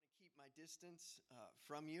distance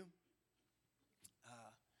from you,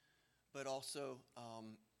 but also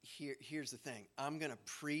here's the thing. I'm going to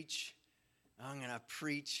preach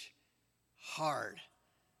hard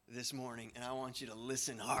this morning, and I want you to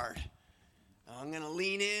listen hard. I'm going to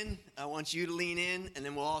lean in. I want you to lean in, and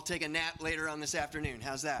then we'll all take a nap later on this afternoon.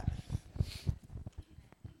 How's that?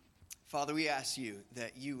 Father, we ask you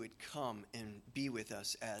that you would come and be with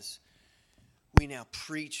us as we now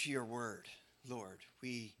preach your word, Lord.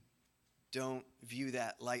 We don't view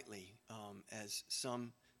that lightly as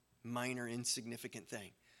some minor, insignificant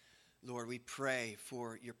thing. Lord, we pray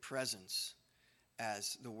for your presence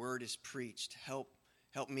as the word is preached. Help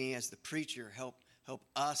me as the preacher. Help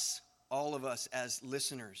us, all of us as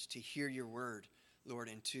listeners, to hear your word, Lord,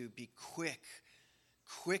 and to be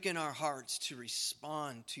quicken our hearts to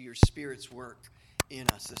respond to your Spirit's work in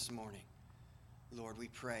us this morning. Lord, we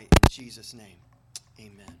pray in Jesus' name.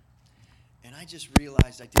 Amen. And I just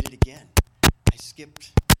realized I did it again. I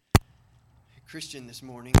skipped Christian this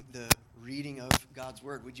morning, the reading of God's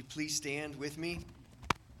word. Would you please stand with me?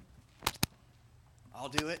 I'll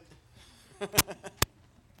do it.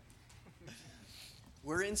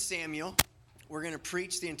 We're in Samuel. We're going to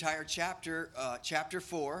preach the entire chapter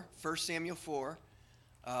 4, 1 Samuel 4.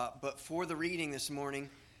 But for the reading this morning,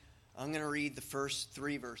 I'm going to read the first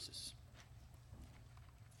 3 verses.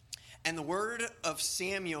 And the word of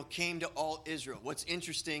Samuel came to all Israel. What's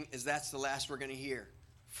interesting is that's the last we're going to hear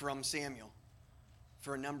from Samuel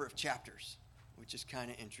for a number of chapters, which is kind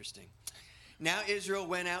of interesting. Now Israel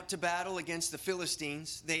went out to battle against the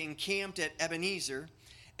Philistines. They encamped at Ebenezer,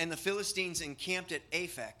 and the Philistines encamped at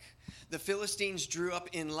Aphek. The Philistines drew up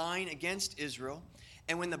in line against Israel,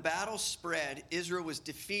 and when the battle spread, Israel was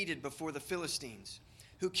defeated before the Philistines,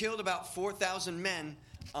 who killed about 4,000 men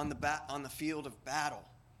on the field of battle.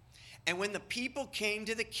 And when the people came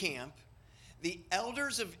to the camp, the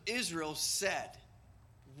elders of Israel said,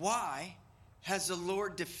 "Why has the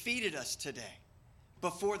Lord defeated us today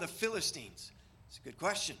before the Philistines?" It's a good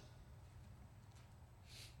question.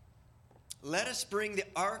 "Let us bring the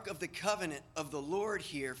ark of the covenant of the Lord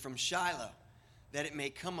here from Shiloh, that it may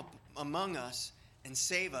come up among us and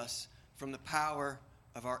save us from the power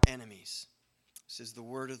of our enemies." This is the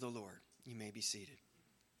word of the Lord. You may be seated.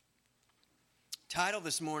 Title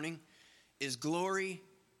this morning is Glory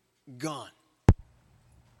Gone.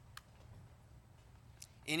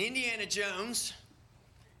 In Indiana Jones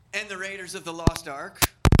and the Raiders of the Lost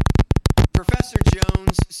Ark, Professor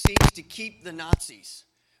Jones seeks to keep the Nazis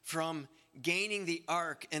from gaining the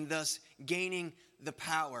ark and thus gaining the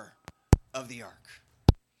power of the ark.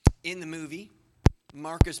 In the movie,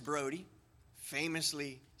 Marcus Brody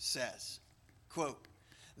famously says, quote,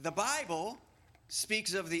 "The Bible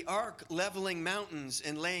speaks of the ark leveling mountains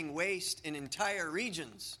and laying waste in entire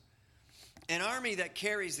regions. An army that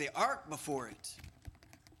carries the ark before it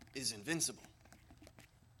is invincible."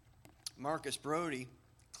 Marcus Brody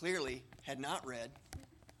clearly had not read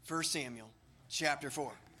 1 Samuel chapter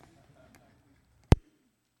 4.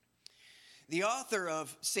 The author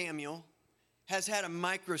of Samuel has had a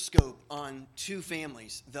microscope on 2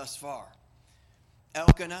 families thus far.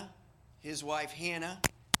 Elkanah, his wife Hannah,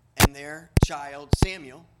 and their child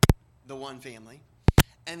Samuel, the one family,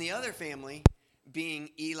 and the other family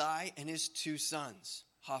being Eli and his 2 sons,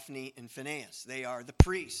 Hophni and Phinehas. They are the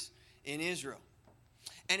priests in Israel.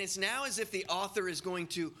 And it's now as if the author is going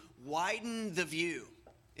to widen the view,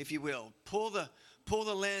 if you will, pull the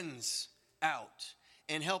lens out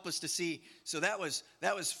and help us to see. So that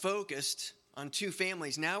was focused on 2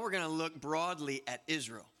 families. Now we're going to look broadly at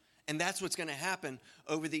Israel. And that's what's going to happen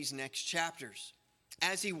over these next chapters.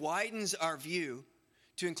 As he widens our view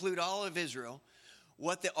to include all of Israel,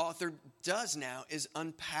 what the author does now is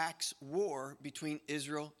unpacks war between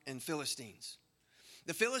Israel and Philistines.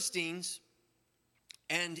 The Philistines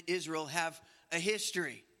and Israel have a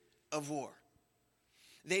history of war.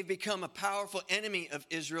 They've become a powerful enemy of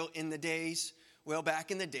Israel back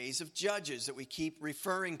in the days of Judges that we keep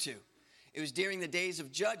referring to. It was during the days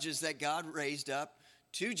of Judges that God raised up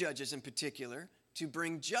 2 judges in particular to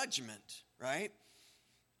bring judgment, right?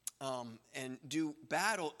 And do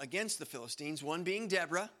battle against the Philistines, one being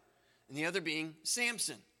Deborah and the other being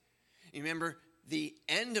Samson. You remember the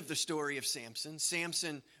end of the story of Samson.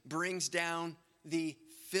 Samson brings down the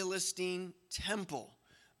Philistine temple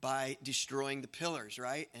by destroying the pillars,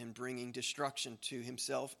 right? And bringing destruction to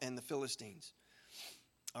himself and the Philistines.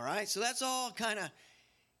 All right, so that's all kind of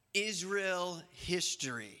Israel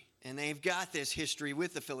history. And they've got this history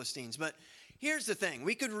with the Philistines. But here's the thing.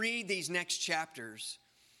 We could read these next chapters,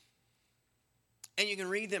 and you can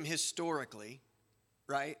read them historically,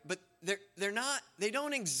 right? But they're not, they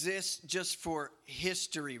don't exist just for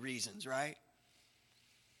history reasons, right?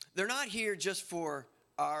 They're not here just for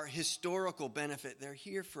our historical benefit. They're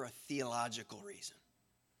here for a theological reason.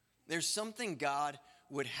 There's something God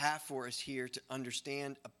would have for us here to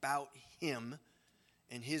understand about him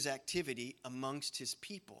and his activity amongst his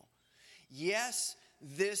people. Yes,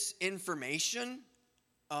 this information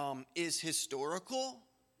is historical.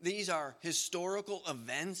 These are historical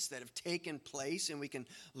events that have taken place, and we can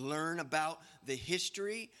learn about the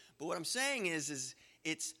history. But what I'm saying is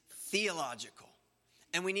it's theological.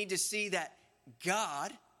 And we need to see that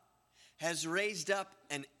God has raised up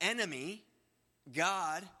an enemy.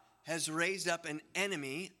 God has raised up an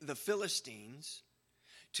enemy, the Philistines,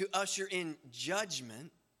 to usher in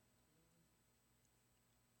judgment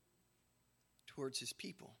towards his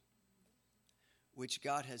people, which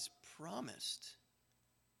God has promised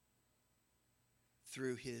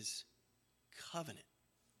through his covenant,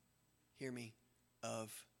 hear me,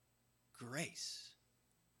 of grace.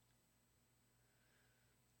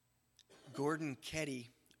 Gordon Ketty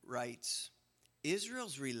writes,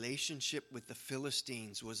 Israel's relationship with the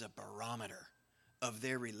Philistines was a barometer of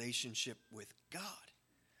their relationship with God.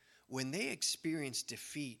 When they experienced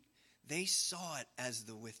defeat, they saw it as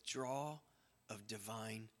the withdrawal of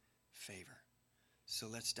divine favor. So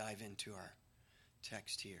let's dive into our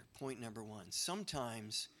text here. Point number 1.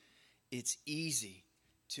 Sometimes it's easy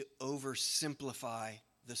to oversimplify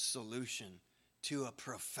the solution to a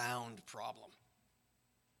profound problem.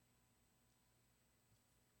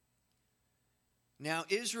 Now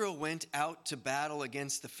Israel went out to battle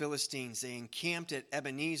against the Philistines. They encamped at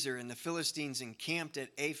Ebenezer, and the Philistines encamped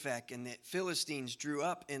at Aphek, and the Philistines drew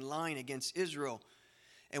up in line against Israel.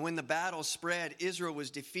 And when the battle spread, Israel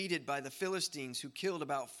was defeated by the Philistines, who killed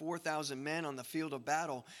about 4,000 men on the field of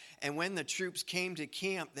battle. And when the troops came to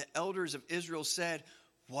camp, the elders of Israel said,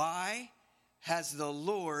 "Why has the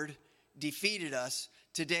Lord defeated us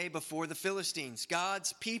today before the Philistines?"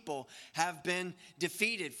 God's people have been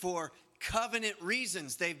defeated for covenant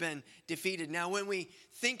reasons. They've been defeated. Now, when we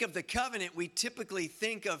think of the covenant, we typically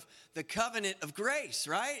think of the covenant of grace,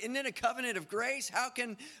 right? Isn't it a covenant of grace? How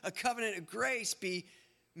can a covenant of grace be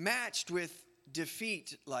matched with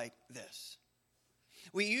defeat like this?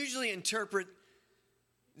 We usually interpret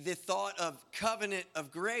the thought of covenant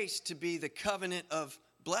of grace to be the covenant of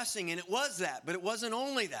blessing, and it was that, but it wasn't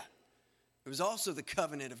only that. It was also the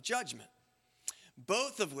covenant of judgment,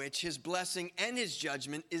 both of which, his blessing and his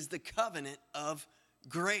judgment, is the covenant of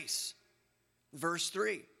grace. Verse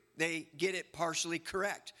 3, they get it partially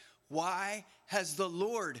correct. Why has the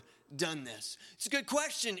Lord done this? It's a good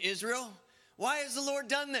question, Israel. Why has the Lord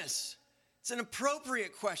done this? It's an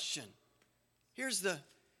appropriate question. Here's the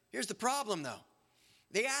problem, though.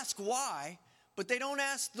 They ask why, but they don't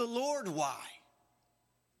ask the Lord why.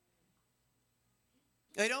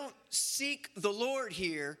 They don't seek the Lord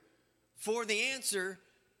here for the answer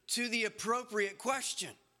to the appropriate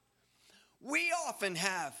question. We often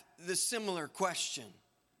have the similar question,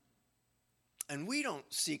 and we don't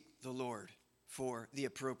seek the Lord for the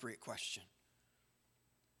appropriate question.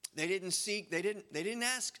 They didn't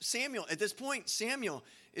ask Samuel. At this point, Samuel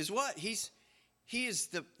is what? He is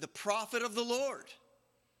the prophet of the Lord.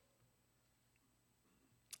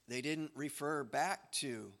 They didn't refer back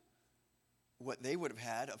to what they would have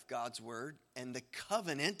had of God's word and the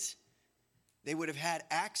covenant. They would have had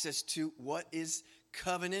access to what is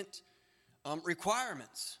covenant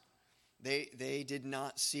requirements. They did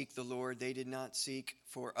not seek the Lord. They did not seek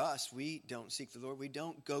for us. We don't seek the Lord. We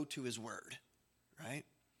don't go to his word, right?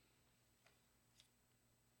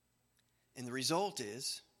 And the result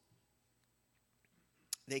is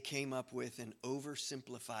they came up with an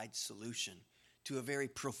oversimplified solution to a very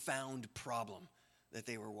profound problem that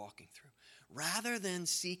they were walking through. Rather than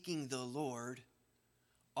seeking the Lord,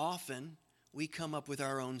 often we come up with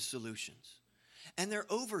our own solutions. And they're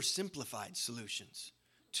oversimplified solutions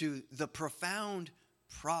to the profound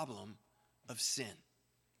problem of sin.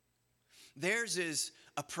 Theirs is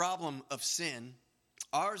a problem of sin.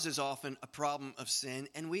 Ours is often a problem of sin.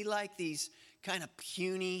 And we like these kind of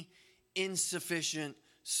puny, insufficient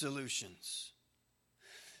solutions.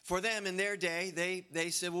 For them in their day, they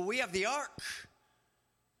said, well, we have the ark.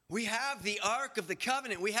 We have the ark of the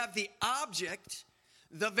covenant. We have the object,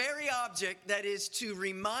 the very object that is to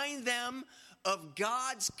remind them of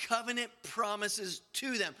God's covenant promises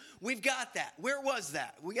to them. We've got that. Where was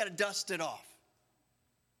that? We got to dust it off.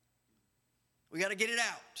 We got to get it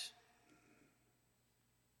out.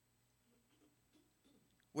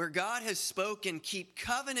 where God has spoken, keep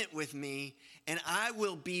covenant with me, and I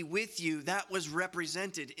will be with you. That was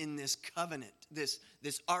represented in this covenant, this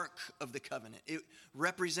ark of the covenant. It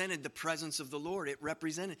represented the presence of the Lord. It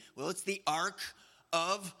represented, well, it's the ark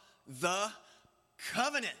of the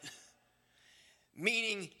covenant.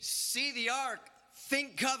 Meaning, see the ark,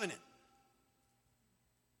 think covenant.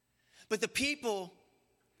 But the people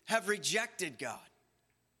have rejected God.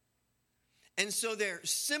 And so their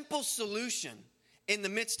simple solution in the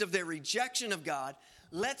midst of their rejection of God,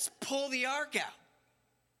 let's pull the ark out.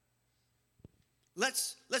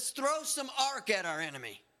 Let's throw some ark at our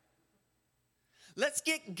enemy. Let's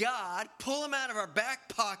get God, pull him out of our back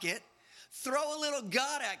pocket, throw a little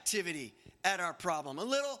God activity at our problem, a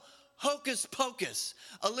little hocus pocus,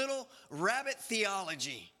 a little rabbit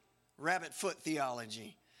foot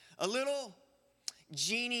theology, a little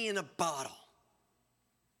genie in a bottle.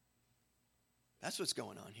 That's what's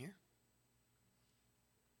going on here.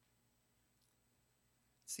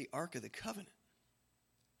 It's the Ark of the Covenant.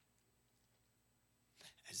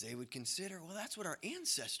 As they would consider, well, that's what our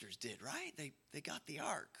ancestors did, right? They got the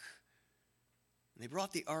ark. And they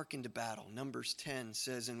brought the ark into battle. Numbers 10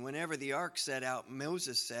 says, and whenever the ark set out,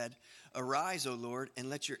 Moses said, arise, O Lord, and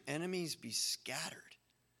let your enemies be scattered.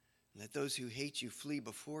 And let those who hate you flee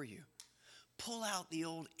before you. Pull out the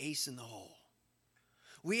old ace in the hole.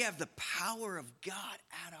 We have the power of God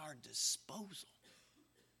at our disposal.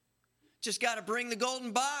 Just got to bring the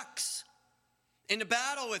golden box into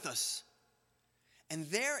battle with us. And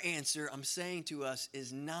their answer, I'm saying to us,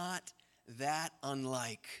 is not that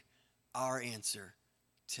unlike our answer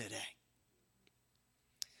today.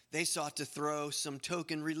 They sought to throw some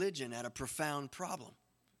token religion at a profound problem.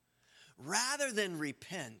 Rather than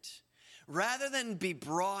repent, rather than be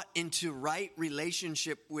brought into right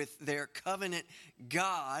relationship with their covenant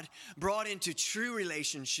God, brought into true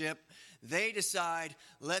relationship, they decide,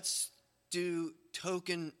 let's do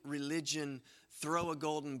token religion, throw a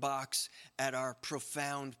golden box at our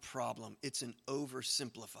profound problem. It's an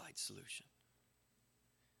oversimplified solution.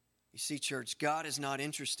 You see, church, God is not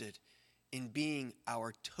interested in being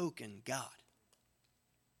our token God.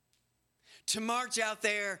 To march out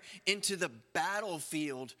there into the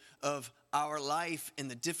battlefield of our life and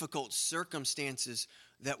the difficult circumstances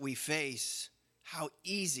that we face, how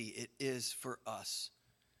easy it is for us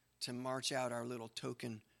to march out our little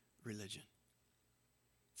token religion.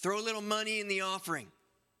 Throw a little money in the offering.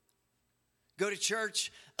 Go to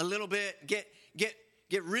church a little bit, get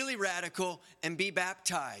really radical and be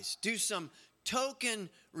baptized. Do some token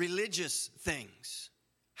religious things.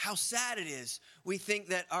 How sad it is we think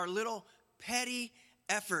that our little petty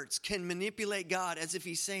efforts can manipulate God as if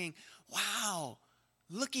he's saying, wow,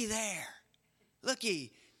 looky there.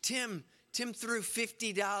 Looky, Tim threw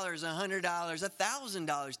 $50, $100,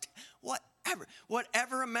 $1,000,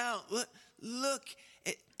 whatever amount. Look,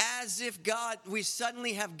 as if we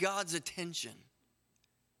suddenly have God's attention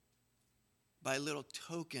by a little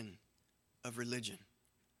token of religion.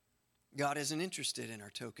 God isn't interested in our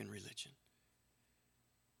token religion.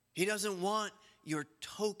 He doesn't want your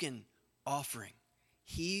token offering.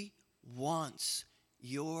 He wants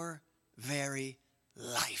your very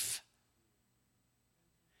life.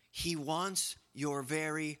 He wants your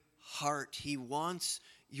very heart. He wants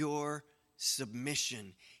your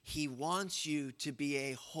submission. He wants you to be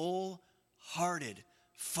a wholehearted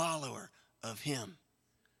follower of him.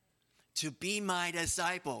 To be my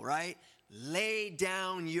disciple, right? Lay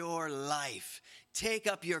down your life. Take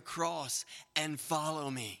up your cross and follow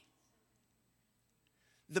me.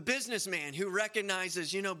 The businessman who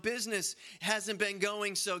recognizes, business hasn't been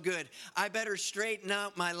going so good. I better straighten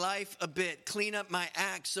out my life a bit, clean up my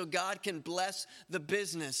act so God can bless the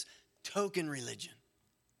business. Token religion.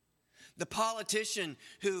 The politician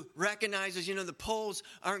who recognizes, the polls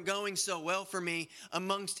aren't going so well for me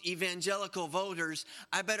amongst evangelical voters.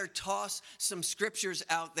 I better toss some scriptures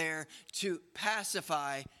out there to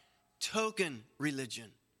pacify. Token religion.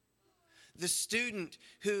 The student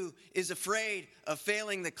who is afraid of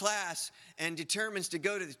failing the class and determines to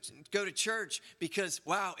go to church because,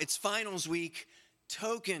 wow, it's finals week.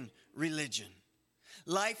 Token religion.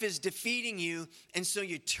 Life is defeating you, and so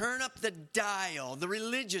you turn up the dial, the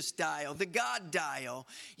religious dial, the God dial.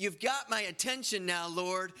 You've got my attention now,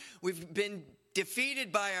 Lord. We've been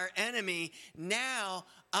defeated by our enemy. Now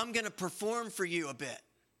I'm going to perform for you a bit.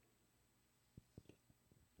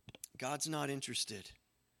 God's not interested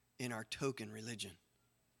in our token religion.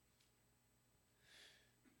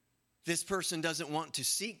 This person doesn't want to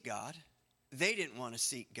seek God. They didn't want to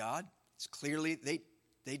seek God. It's clearly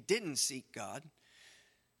they didn't seek God.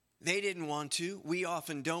 They didn't want to. We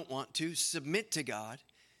often don't want to submit to God.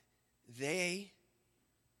 They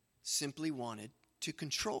simply wanted to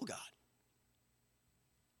control God.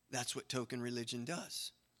 That's what token religion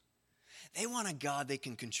does. They want a God they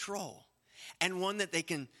can control, and one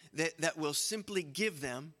that will simply give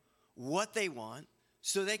them what they want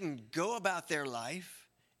so they can go about their life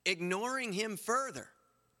ignoring him further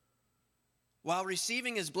while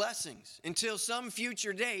receiving his blessings until some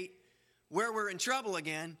future date where we're in trouble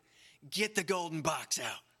again, get the golden box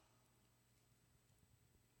out.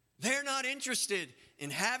 They're not interested in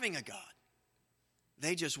having a God.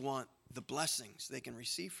 They just want the blessings they can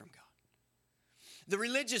receive from God. The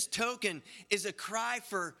religious token is a cry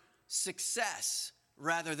for success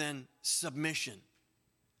rather than submission.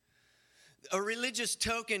 A religious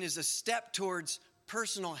token is a step towards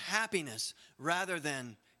personal happiness rather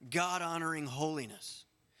than God-honoring holiness.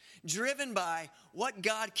 Driven by what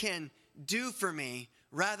God can do for me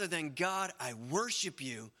rather than God, I worship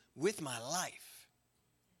you with my life.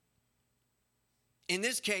 In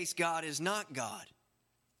this case, God is not God.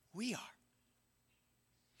 We are.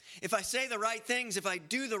 If I say the right things, if I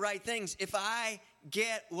do the right things, if I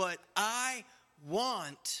get what I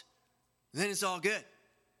want, then it's all good.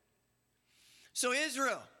 So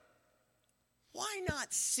Israel, why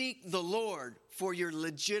not seek the Lord for your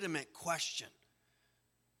legitimate question?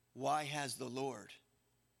 Why has the Lord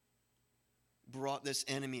brought this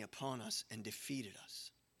enemy upon us and defeated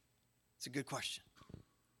us? It's a good question.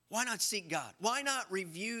 Why not seek God? Why not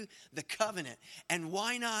review the covenant? And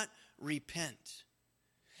why not repent?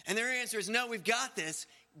 And their answer is, no, we've got this.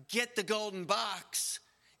 Get the golden box.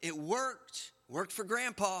 It worked. Worked for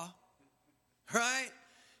Grandpa. Right?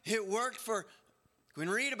 It worked for, we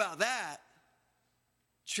can read about that.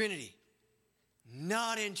 Trinity.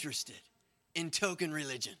 Not interested in token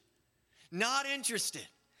religion. Not interested.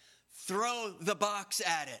 Throw the box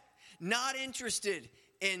at it. Not interested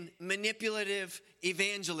in manipulative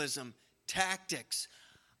evangelism tactics.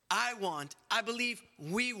 I believe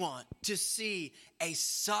we want to see a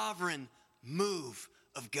sovereign move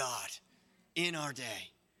of God in our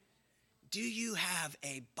day. Do you have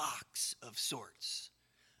a box of sorts?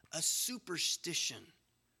 A superstition?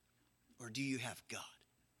 Or do you have God?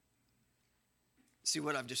 See,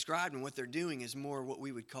 what I've described and what they're doing is more what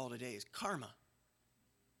we would call today is karma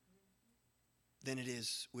than it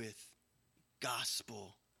is with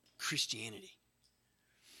gospel Christianity.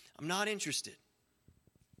 I'm not interested.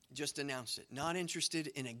 Just announced it. Not interested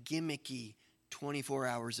in a gimmicky 24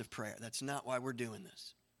 hours of prayer. That's not why we're doing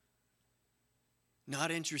this.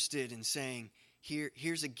 Not interested in saying,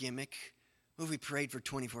 here's a gimmick. Well, we prayed for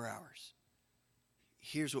 24 hours.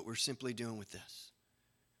 Here's what we're simply doing with this.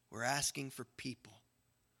 We're asking for people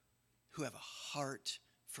who have a heart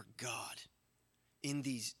for God in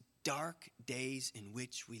these dark days in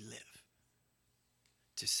which we live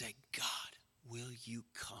to say, God, will you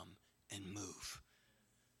come and move?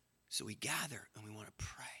 So we gather and we want to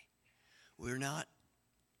pray. We're not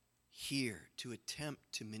here to attempt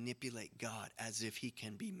to manipulate God as if he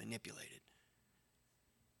can be manipulated.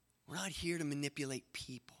 We're not here to manipulate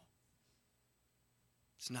people.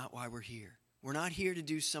 It's not why we're here. We're not here to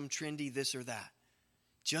do some trendy this or that.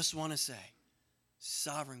 Just want to say,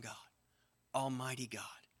 sovereign God, almighty God,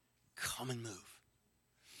 come and move.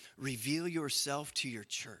 Reveal yourself to your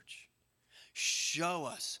church. Show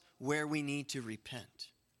us where we need to repent.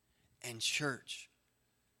 And church,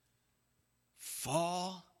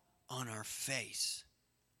 fall on our face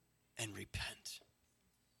and repent.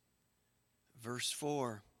 Verse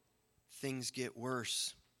 4, things get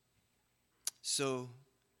worse. So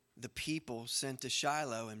the people sent to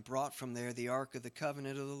Shiloh and brought from there the ark of the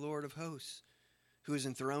covenant of the Lord of hosts, who is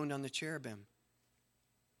enthroned on the cherubim.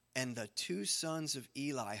 And the two sons of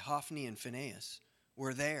Eli, Hophni and Phinehas,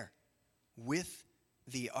 were there with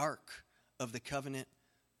the ark of the covenant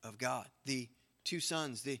of God. The two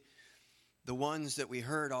sons, the ones that we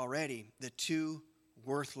heard already, the two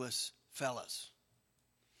worthless fellas.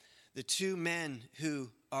 The two men who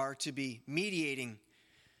are to be mediating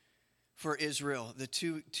for Israel. The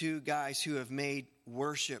two guys who have made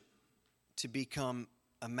worship to become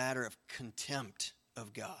a matter of contempt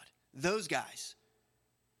of God. Those guys.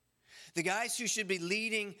 The guys who should be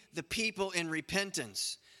leading the people in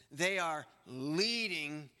repentance. They are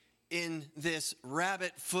leading in this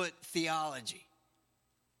rabbit foot theology.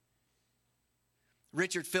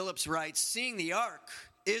 Richard Phillips writes, seeing the ark,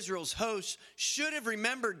 Israel's host should have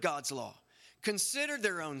remembered God's law, considered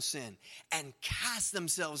their own sin, and cast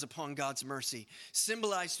themselves upon God's mercy,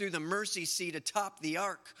 symbolized through the mercy seat atop the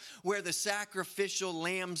ark, where the sacrificial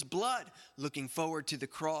lamb's blood, looking forward to the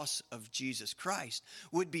cross of Jesus Christ,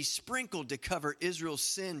 would be sprinkled to cover Israel's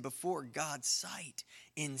sin before God's sight.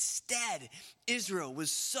 Instead, Israel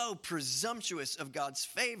was so presumptuous of God's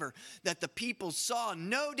favor that the people saw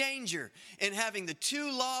no danger in having the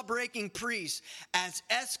two law-breaking priests as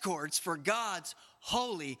escorts for God's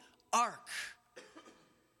holy ark.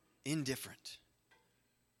 Indifferent.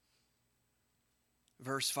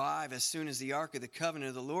 Verse 5, as soon as the ark of the covenant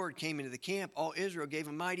of the Lord came into the camp, all Israel gave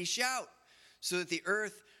a mighty shout so that the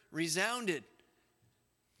earth resounded.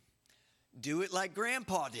 Do it like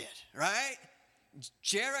Grandpa did, right?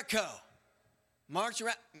 Jericho. March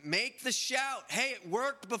around, make the shout. Hey, it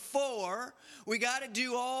worked before. We got to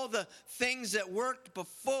do all the things that worked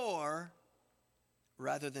before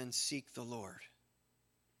rather than seek the Lord.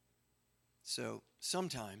 So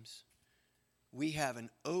sometimes we have an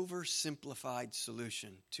oversimplified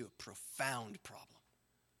solution to a profound problem,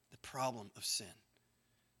 the problem of sin.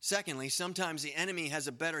 Secondly, sometimes the enemy has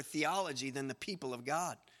a better theology than the people of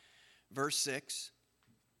God. Verse 6.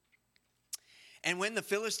 And when the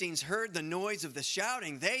Philistines heard the noise of the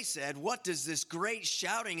shouting, they said, what does this great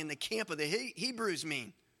shouting in the camp of the Hebrews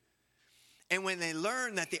mean? And when they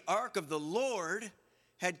learned that the ark of the Lord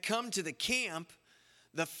had come to the camp,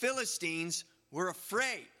 the Philistines were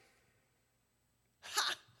afraid.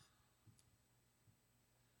 Ha!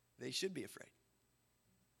 They should be afraid.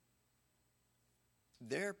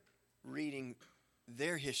 They're reading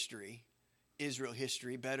their history, Israel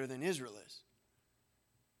history, better than Israel is.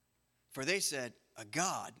 For they said, a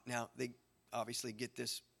God. Now, they obviously get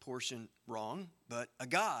this portion wrong, but a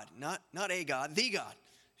God, not a God, the God.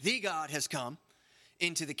 The God has come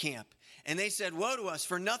into the camp. And they said, woe to us,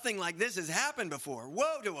 for nothing like this has happened before.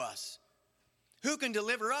 Woe to us. Who can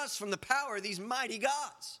deliver us from the power of these mighty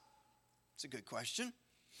gods? It's a good question.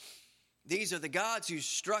 These are the gods who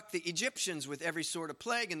struck the Egyptians with every sort of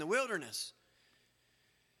plague in the wilderness.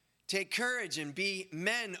 Take courage and be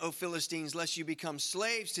men, O Philistines, lest you become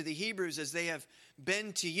slaves to the Hebrews as they have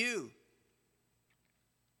been to you.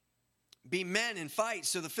 Be men and fight.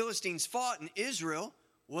 So the Philistines fought and Israel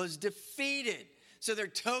was defeated. So their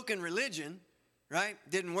token religion, right,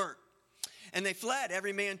 didn't work. And they fled,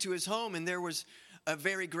 every man to his home, and there was a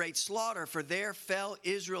very great slaughter, for there fell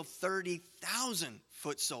Israel 30,000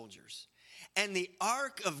 foot soldiers. And the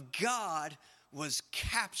ark of God was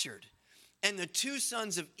captured. And the two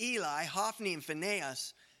sons of Eli, Hophni and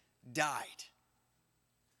Phinehas, died.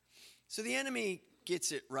 So the enemy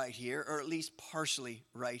gets it right here, or at least partially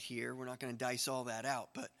right here. We're not going to dice all that out.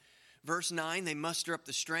 But verse 9, they muster up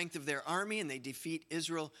the strength of their army and they defeat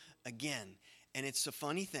Israel again. And it's a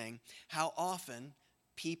funny thing how often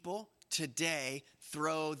people today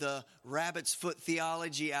throw the rabbit's foot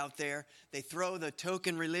theology out there. They throw the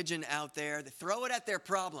token religion out there. They throw it at their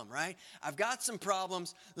problem, right? I've got some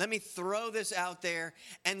problems. Let me throw this out there.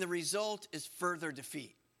 And the result is further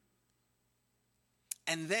defeat.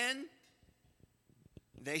 And then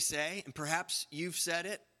they say, and perhaps you've said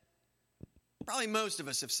it, probably most of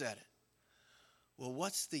us have said it. Well,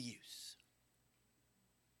 what's the use?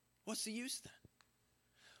 What's the use then?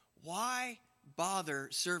 Why bother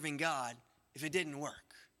serving God if it didn't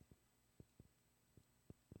work?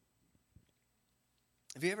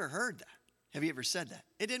 Have you ever heard that? Have you ever said that?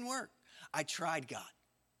 It didn't work. I tried God.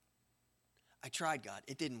 I tried God.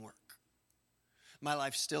 It didn't work. My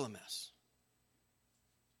life's still a mess.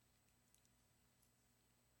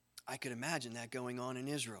 I could imagine that going on in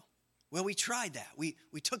Israel. Well, we tried that. We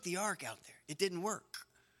took the ark out there. It didn't work.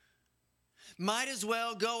 Might as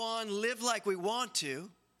well go on, live like we want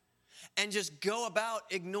to, and just go about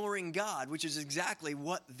ignoring God, which is exactly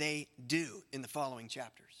what they do in the following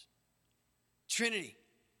chapters. Trinity.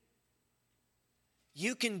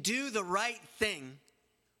 You can do the right thing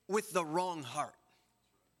with the wrong heart.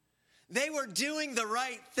 They were doing the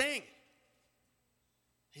right thing.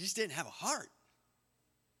 They just didn't have a heart.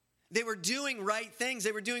 They were doing right things.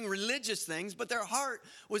 They were doing religious things, but their heart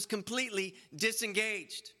was completely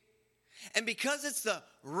disengaged. And because it's the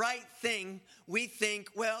right thing, we think,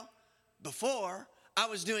 well, before I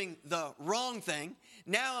was doing the wrong thing.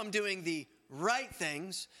 Now I'm doing the right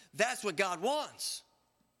things. That's what God wants.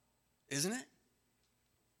 Isn't it?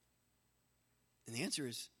 And the answer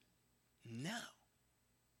is no.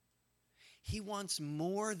 He wants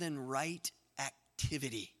more than right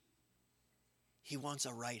activity. He wants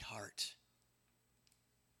a right heart.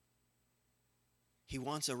 He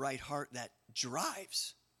wants a right heart that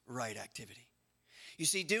drives right activity. You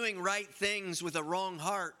see, doing right things with a wrong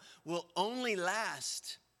heart will only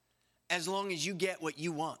last as long as you get what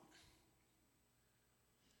you want.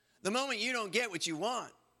 The moment you don't get what you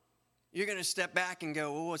want, you're going to step back and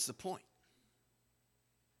go, well, what's the point?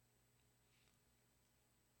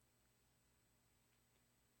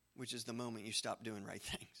 Which is the moment you stop doing right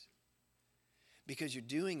things. Because you're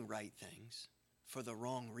doing right things for the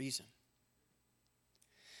wrong reason.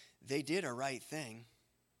 They did a right thing.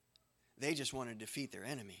 They just wanted to defeat their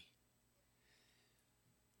enemy.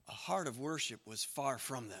 A heart of worship was far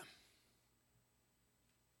from them.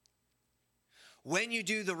 When you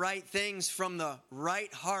do the right things from the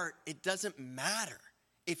right heart, it doesn't matter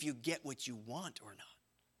if you get what you want or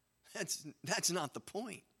not. That's not the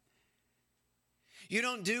point. You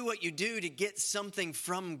don't do what you do to get something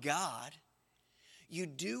from God. You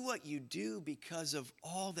do what you do because of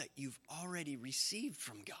all that you've already received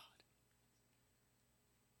from God.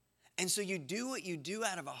 And so you do what you do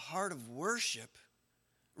out of a heart of worship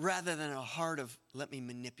rather than a heart of, let me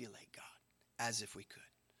manipulate God, as if we could.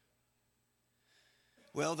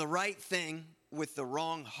 Well, the right thing with the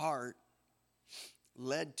wrong heart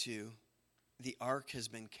led to the ark has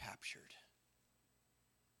been captured.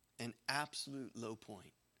 An absolute low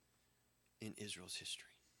point in Israel's history.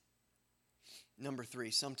 Number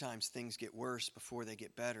 3, sometimes things get worse before they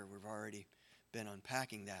get better. We've already been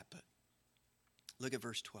unpacking that, but look at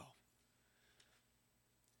verse 12.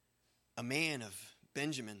 A man of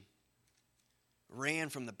Benjamin ran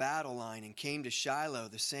from the battle line and came to Shiloh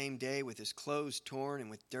the same day with his clothes torn and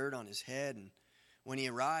with dirt on his head. And when he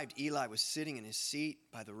arrived, Eli was sitting in his seat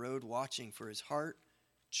by the road watching, for his heart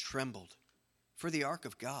trembled for the ark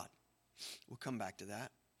of God. We'll come back to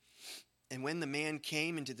that. And when the man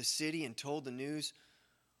came into the city and told the news,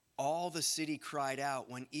 all the city cried out.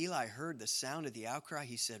 When Eli heard the sound of the outcry,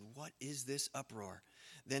 he said, "What is this uproar?"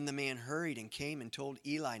 Then the man hurried and came and told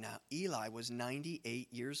Eli. Now Eli was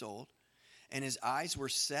 98 years old, and his eyes were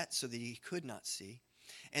set so that he could not see.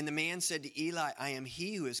 And the man said to Eli, "I am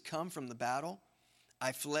he who has come from the battle.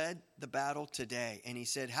 I fled the battle today." And he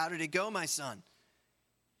said, "How did it go, my son?"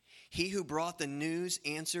 He who brought the news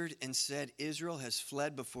answered and said, "Israel has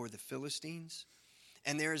fled before the Philistines,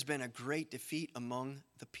 and there has been a great defeat among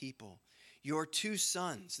the people. Your 2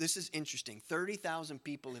 sons," this is interesting, 30,000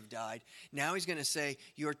 people have died. Now he's going to say,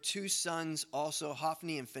 "Your 2 sons also,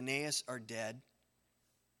 Hophni and Phinehas, are dead."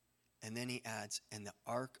 And then he adds, "And the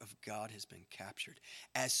ark of God has been captured."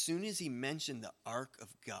 As soon as he mentioned the ark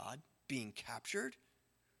of God being captured,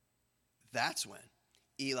 that's when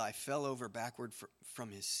Eli fell over backward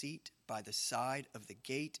from his seat by the side of the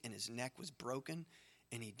gate, and his neck was broken,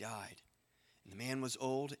 and he died. And the man was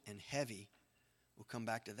old and heavy. We'll come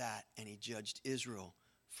back to that. And he judged Israel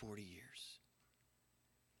 40 years.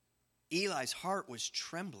 Eli's heart was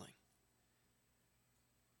trembling.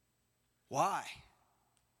 Why?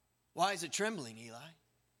 Why is it trembling, Eli?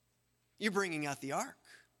 You're bringing out the ark.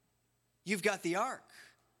 You've got the ark.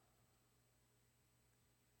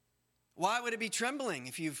 Why would it be trembling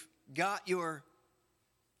if you've got your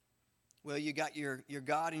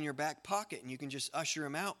God in your back pocket and you can just usher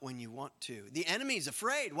him out when you want to? The enemy's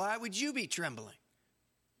afraid. Why would you be trembling?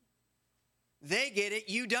 They get it,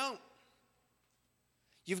 you don't.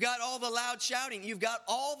 You've got all the loud shouting. You've got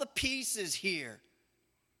all the pieces here.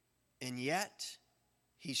 And yet,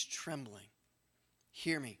 he's trembling.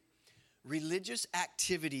 Hear me. Religious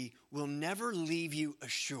activity will never leave you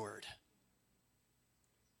assured.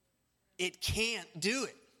 It can't do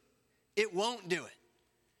it. It won't do it.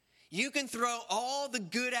 You can throw all the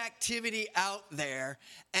good activity out there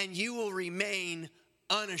and you will remain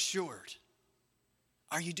unassured.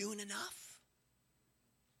 Are you doing enough?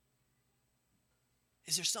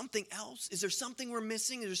 Is there something else? Is there something we're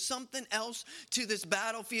missing? Is there something else to this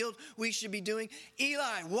battlefield we should be doing?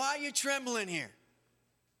 Eli, why are you trembling here?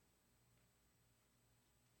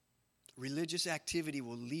 Religious activity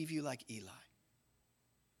will leave you like Eli.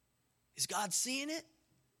 Is God seeing it?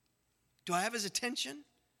 Do I have his attention?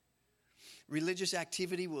 Religious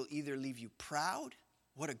activity will either leave you proud,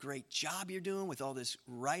 what a great job you're doing with all this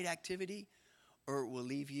right activity, or it will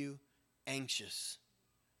leave you anxious.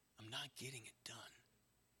 I'm not getting it done.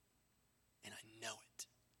 And I know it.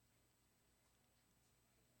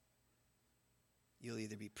 You'll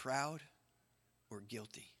either be proud or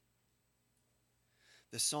guilty.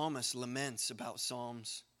 The psalmist laments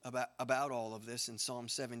about all of this in Psalm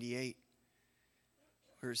 78,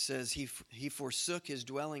 where it says he forsook his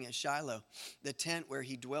dwelling at Shiloh, the tent where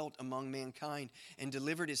he dwelt among mankind, and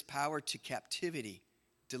delivered his power to captivity.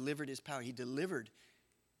 Delivered his power. He delivered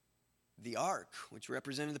the ark, which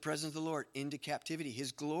represented the presence of the Lord, into captivity,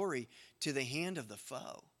 his glory to the hand of the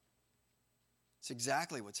foe. It's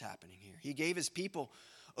exactly what's happening here. He gave his people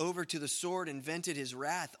over to the sword and vented his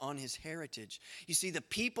wrath on his heritage. You see, the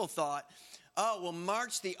people thought, oh, we'll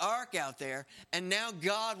march the ark out there, and now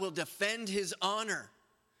God will defend his honor.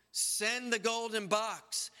 Send the golden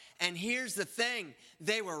box. And here's the thing.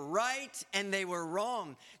 They were right and they were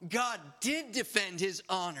wrong. God did defend his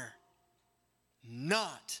honor.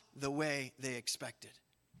 Not the way they expected.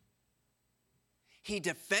 He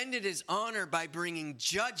defended his honor by bringing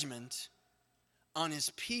judgment on his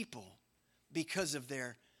people because of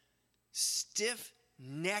their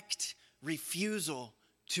stiff-necked refusal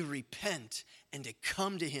to repent and to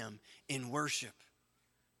come to him in worship.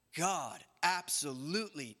 God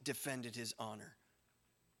absolutely defended his honor,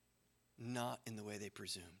 not in the way they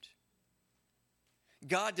presumed.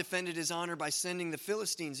 God defended his honor by sending the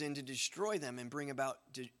Philistines in to destroy them and bring about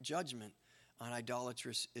judgment on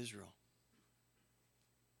idolatrous Israel.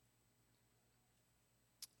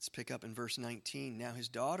 Let's pick up in verse 19. Now his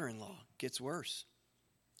daughter-in-law gets worse.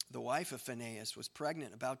 The wife of Phinehas was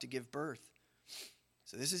pregnant, about to give birth.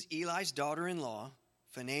 So this is Eli's daughter-in-law,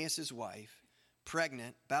 Phinehas' wife,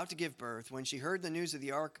 pregnant, about to give birth. When she heard the news of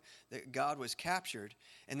the ark that God was captured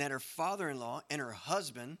and that her father-in-law and her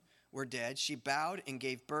husband were dead, she bowed and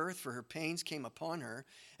gave birth, for her pains came upon her.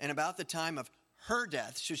 And about the time of her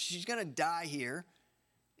death, so she's going to die here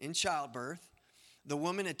in childbirth, the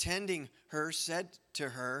woman attending her said to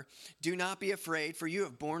her, do not be afraid, for you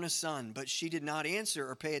have borne a son. But she did not answer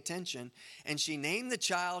or pay attention, and she named the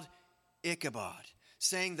child Ichabod,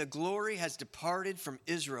 saying, the glory has departed from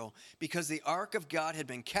Israel, because the ark of God had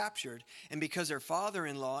been captured, and because her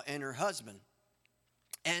father-in-law and her husband.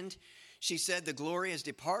 And she said, the glory has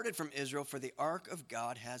departed from Israel, for the ark of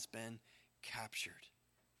God has been captured.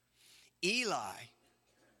 Eli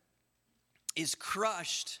is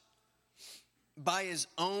crushed by his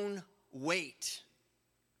own weight.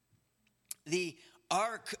 The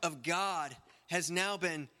ark of God has now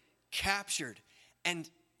been captured. And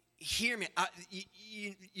hear me,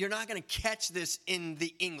 you're not going to catch this in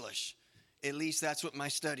the English. At least that's what my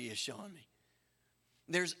study is showing me.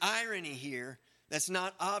 There's irony here that's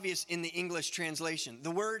not obvious in the English translation.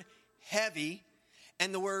 The word heavy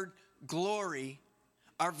and the word glory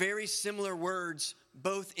are very similar words,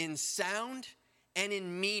 both in sound and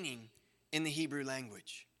in meaning in the Hebrew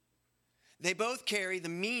language. They both carry the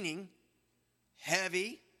meaning,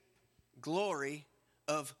 heavy, glory,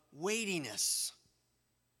 of weightiness.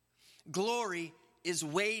 Glory is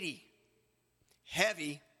weighty.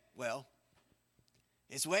 Heavy, well,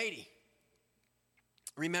 it's weighty.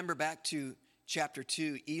 Remember back to chapter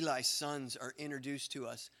 2, Eli's sons are introduced to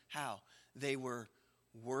us. How? They were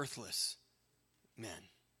worthless men.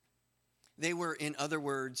 They were, in other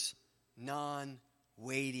words,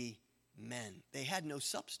 non-weighty men. They had no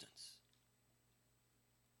substance.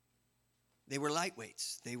 They were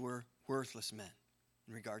lightweights. They were worthless men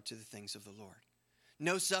in regard to the things of the Lord.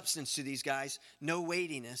 No substance to these guys, no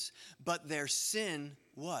weightiness, but their sin,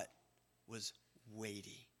 what? Was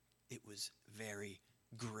weighty. It was very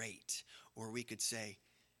great, or we could say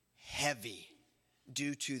heavy,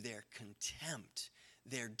 due to their contempt,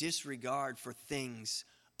 their disregard for things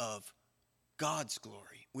of God's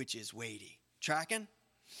glory, which is weighty. Tracking?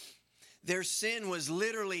 Their sin was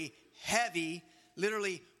literally heavy,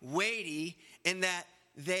 literally weighty, in that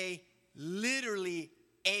they literally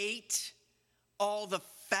ate all the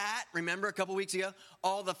fat, remember a couple weeks ago,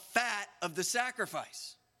 all the fat of the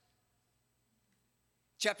sacrifice.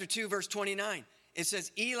 Chapter 2, verse 29, it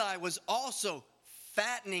says, Eli was also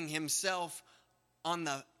fattening himself on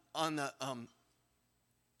the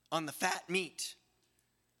fat meat.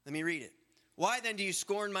 Let me read it. Why then do you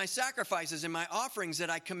scorn my sacrifices and my offerings that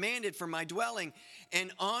I commanded for my dwelling,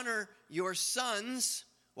 and honor your sons?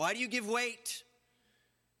 Why do you give weight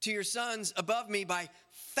to your sons above me by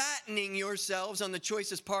fattening yourselves on the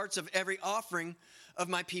choicest parts of every offering of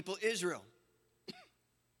my people Israel?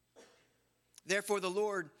 Therefore the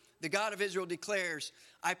Lord, the God of Israel, declares,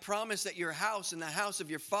 I promised that your house and the house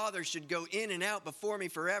of your father should go in and out before me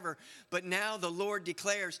forever. But now the Lord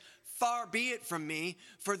declares, far be it from me,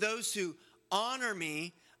 for those who honor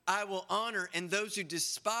me, I will honor, and those who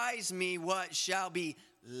despise me, what? Shall be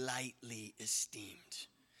lightly esteemed.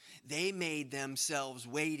 They made themselves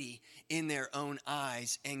weighty in their own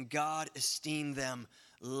eyes, and God esteemed them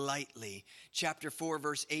lightly. Chapter 4,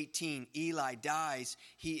 verse 18, Eli dies.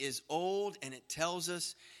 He is old, and it tells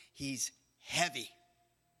us he's heavy.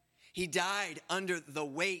 He died under the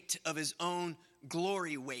weight of his own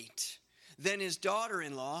glory weight. Then his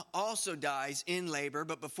daughter-in-law also dies in labor,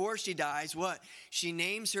 but before she dies, what? She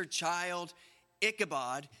names her child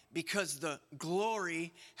Ichabod, because the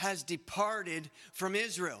glory has departed from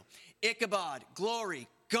Israel. Ichabod, glory,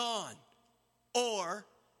 gone. Or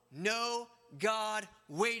no God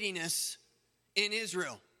weightiness in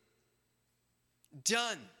Israel.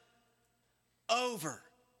 Done. Over.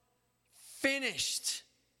 Finished.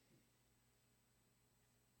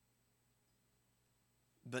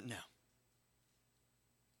 But no.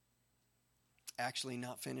 Actually,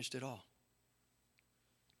 not finished at all.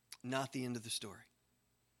 Not the end of the story.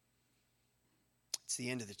 It's the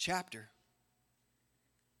end of the chapter.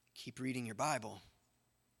 Keep reading your Bible,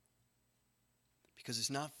 because it's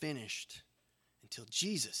not finished until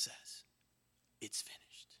Jesus says it's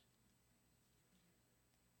finished.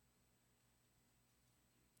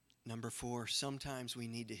 Number 4, sometimes we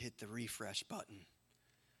need to hit the refresh button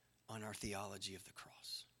on our theology of the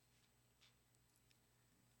cross.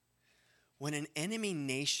 When an enemy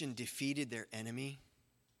nation defeated their enemy,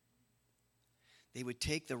 they would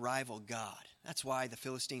take the rival god. That's why the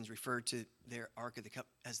Philistines referred to their Ark of the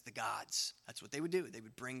Covenant as the gods. That's what they would do. They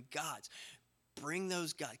would bring gods. Bring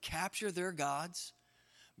those gods. Capture their gods.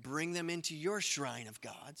 Bring them into your shrine of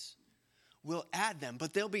gods. We'll add them,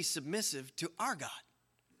 but they'll be submissive to our God.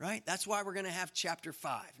 Right? That's why we're going to have chapter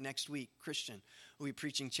 5 next week. Christian will be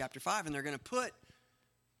preaching chapter 5, and they're going to put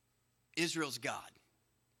Israel's God,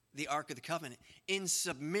 the Ark of the Covenant, in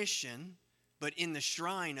submission, but in the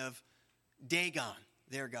shrine of Dagon,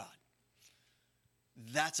 their God.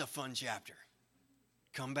 That's a fun chapter.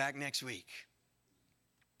 Come back next week.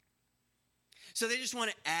 So they just want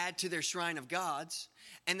to add to their shrine of gods,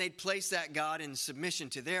 and they'd place that God in submission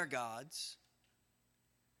to their gods.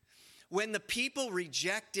 When the people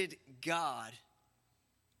rejected God,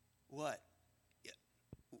 what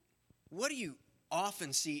do you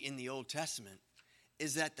often see in the Old Testament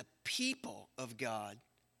is that the people of God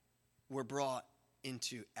were brought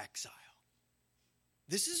into exile.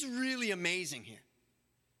 This is really amazing here.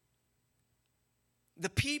 The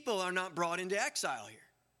people are not brought into exile here.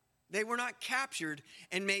 They were not captured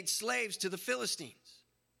and made slaves to the Philistines.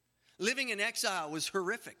 Living in exile was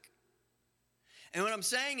horrific. And what I'm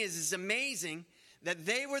saying is, it's amazing that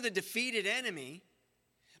they were the defeated enemy,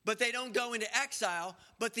 but they don't go into exile,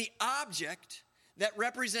 but the object that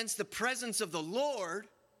represents the presence of the Lord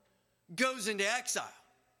goes into exile.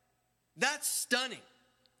 That's stunning.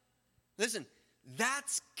 Listen,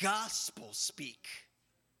 that's gospel speak.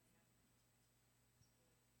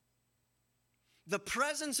 The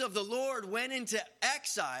presence of the Lord went into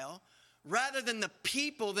exile rather than the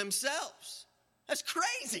people themselves. That's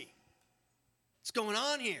crazy. What's going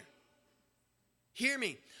on here? Hear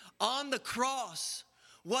me. On the cross,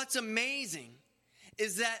 what's amazing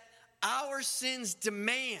is that our sins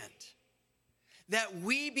demand that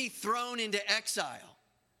we be thrown into exile,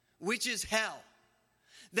 which is hell.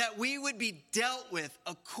 That we would be dealt with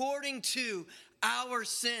according to our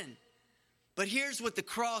sin. But here's what the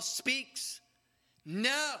cross speaks.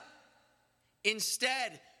 No.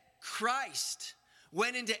 Instead, Christ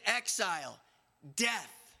went into exile,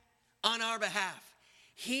 death, on our behalf.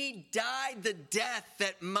 He died the death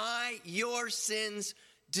that your sins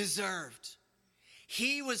deserved.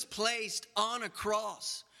 He was placed on a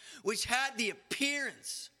cross, which had the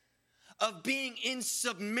appearance of being in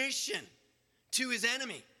submission to his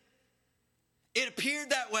enemy. It appeared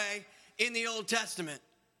that way in the Old Testament.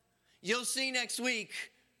 You'll see next week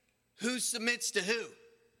who submits to who.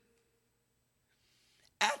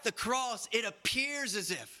 At the cross, it appears as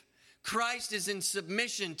if Christ is in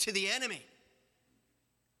submission to the enemy.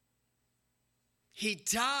 He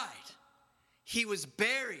died. He was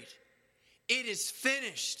buried. It is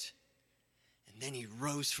finished. And then he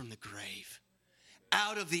rose from the grave,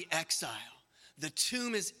 out of the exile. The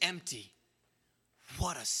tomb is empty.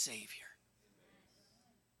 What a Savior.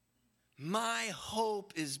 My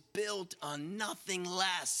hope is built on nothing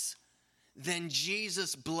less than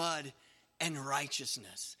Jesus' blood and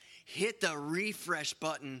righteousness. Hit the refresh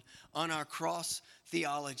button on our cross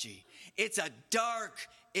theology. It's a dark,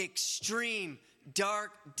 extreme,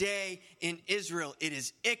 dark day in Israel. It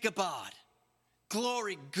is Ichabod.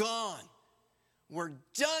 Glory gone. We're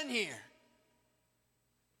done here.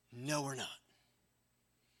 No, we're not.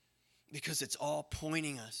 Because it's all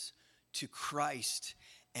pointing us to Christ.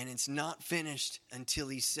 And it's not finished until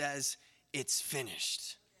he says it's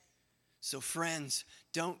finished. So friends,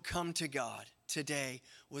 don't come to God today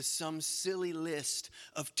with some silly list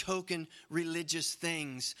of token religious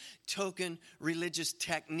things, token religious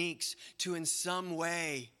techniques to in some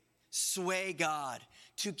way sway God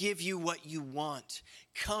to give you what you want.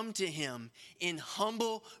 Come to him in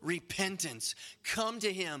humble repentance. Come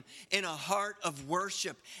to him in a heart of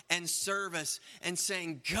worship and service and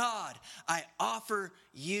saying, God, I offer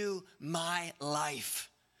you my life.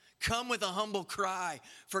 Come with a humble cry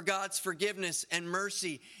for God's forgiveness and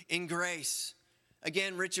mercy and grace.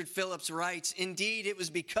 Again, Richard Phillips writes, indeed, it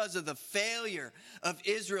was because of the failure of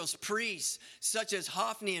Israel's priests, such as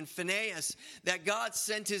Hophni and Phinehas, that God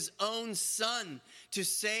sent his own son to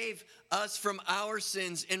save us from our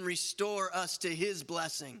sins and restore us to his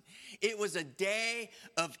blessing. It was a day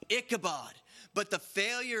of Ichabod, but the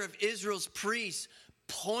failure of Israel's priests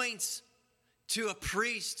points to a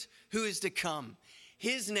priest who is to come.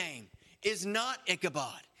 His name is not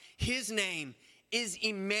Ichabod. His name is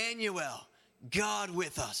Emmanuel. God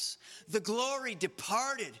with us. The glory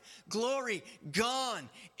departed. Glory gone.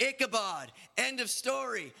 Ichabod. End of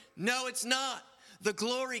story. No, it's not. The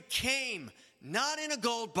glory came, not in a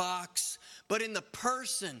gold box, but in the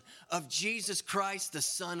person of Jesus Christ, the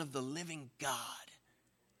Son of the living God.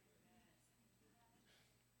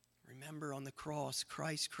 Remember on the cross,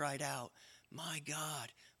 Christ cried out, my God,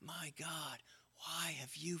 why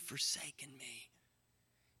have you forsaken me?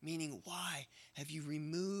 Meaning, why have you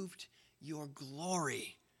removed your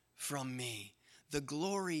glory from me? The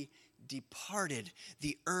glory departed.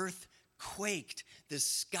 The earth quaked. The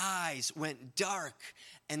skies went dark,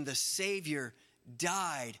 and the Savior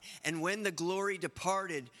died. And when the glory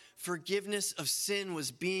departed, forgiveness of sin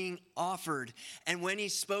was being offered. And when he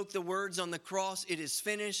spoke the words on the cross, it is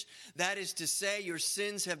finished. That is to say, your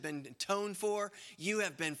sins have been atoned for. You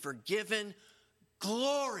have been forgiven.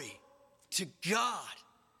 Glory to God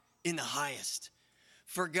in the highest.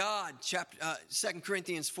 For God, 2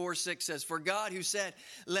 Corinthians 4:6 says, for God who said,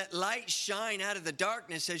 let light shine out of the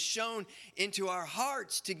darkness, has shone into our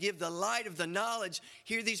hearts to give the light of the knowledge,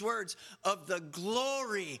 hear these words, of the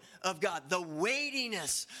glory of God, the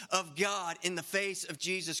weightiness of God in the face of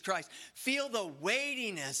Jesus Christ. Feel the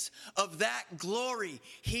weightiness of that glory.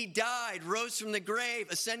 He died, rose from the grave,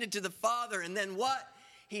 ascended to the Father, and then what?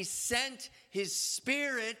 He sent his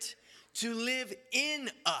Spirit to live in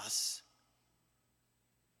us.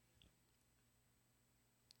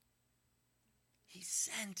 He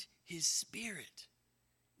sent his Spirit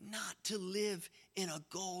not to live in a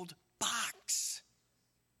gold box.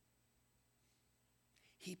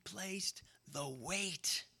 He placed the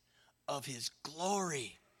weight of his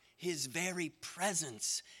glory, his very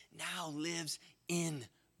presence, now lives in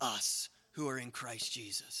us who are in Christ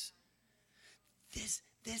Jesus.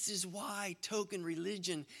 This is why token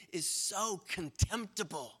religion is so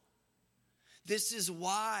contemptible. This is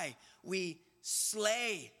why we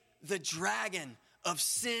slay the dragon of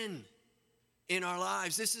sin in our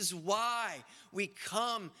lives. This is why we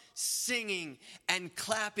come singing and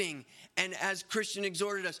clapping, and as Christian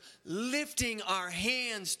exhorted us, lifting our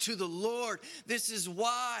hands to the Lord. This is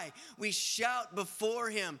why we shout before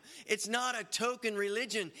him. It's not a token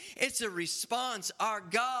religion. It's a response. Our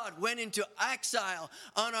God went into exile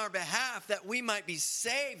on our behalf that we might be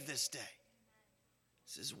saved this day.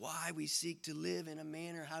 This is why we seek to live in a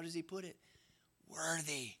manner, how does he put it?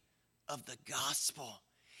 Worthy of the gospel.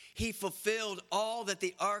 He fulfilled all that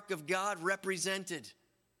the ark of God represented.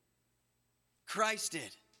 Christ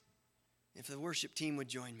did. If the worship team would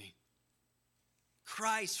join me.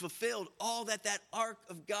 Christ fulfilled all that ark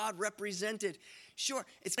of God represented. Sure,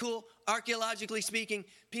 it's cool. Archaeologically speaking,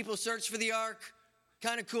 people search for the ark.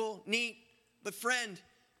 Kind of cool, neat. But friend,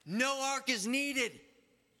 no ark is needed.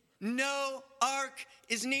 No ark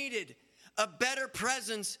is needed. A better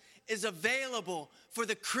presence is available for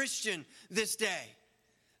the Christian this day.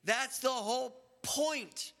 That's the whole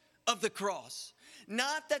point of the cross.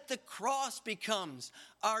 Not that the cross becomes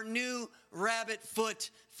our new rabbit foot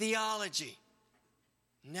theology.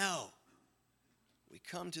 No. We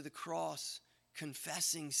come to the cross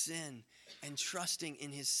confessing sin and trusting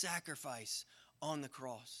in his sacrifice on the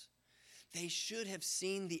cross. They should have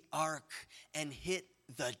seen the ark and hit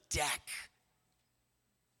the deck.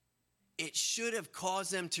 It should have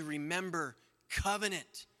caused them to remember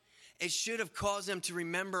covenant. It should have caused them to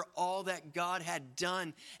remember all that God had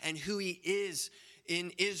done and who he is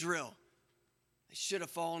in Israel. They should have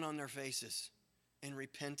fallen on their faces in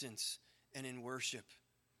repentance and in worship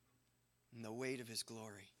in the weight of his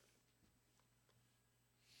glory.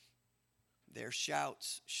 Their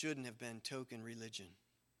shouts shouldn't have been token religion.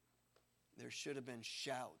 There should have been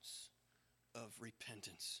shouts of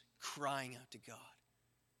repentance, crying out to God.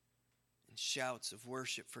 And shouts of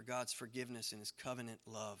worship for God's forgiveness and his covenant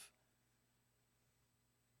love.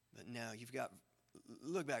 But now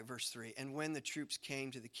look back verse 3. And when the troops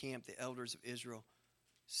came to the camp, the elders of Israel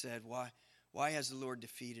said, Why has the Lord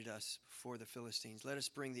defeated us before the Philistines? Let us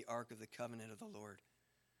bring the ark of the covenant of the Lord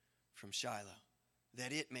from Shiloh,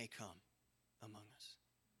 that it may come among us.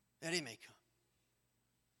 That it may come.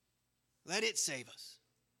 Let it save us.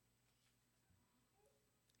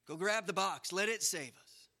 Go grab the box. Let it save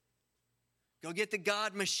us. Go get the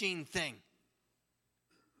God machine thing.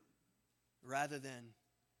 rather than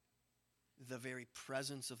the very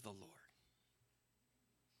presence of the Lord,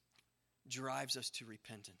 drives us to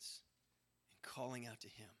repentance and calling out to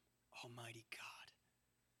him, Almighty God,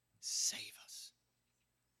 save us.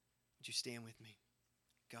 Would you stand with me?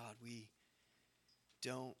 God, we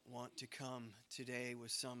don't want to come today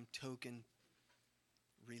with some token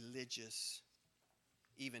religious,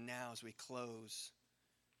 even now as we close,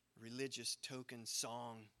 religious token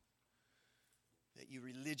song that you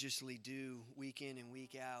religiously do week in and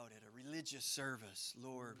week out at a religious service.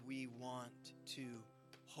 Lord, we want to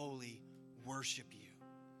wholly worship you.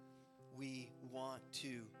 We want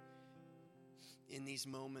to, in these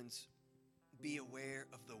moments, be aware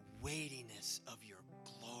of the weightiness of your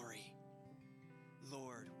glory.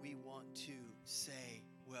 Lord, we want to say,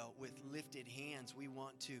 well, with lifted hands, we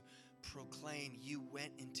want to proclaim you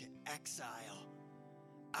went into exile.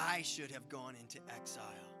 I should have gone into exile,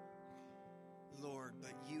 Lord,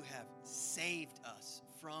 but you have saved us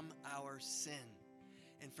from our sin.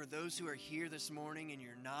 And for those who are here this morning and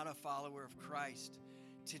you're not a follower of Christ,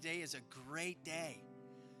 today is a great day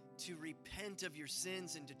to repent of your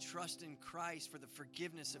sins and to trust in Christ for the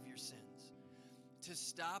forgiveness of your sins. To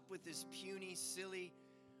stop with this puny, silly,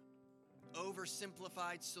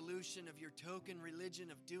 oversimplified solution of your token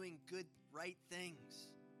religion of doing good, right things.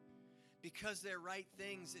 Because they're right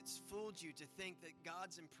things, it's fooled you to think that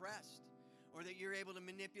God's impressed or that you're able to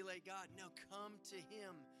manipulate God. No, come to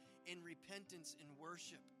him in repentance and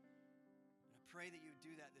worship. And I pray that you would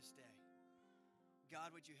do that this day.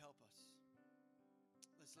 God, would you help us?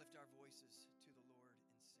 Let's lift our voices to the Lord.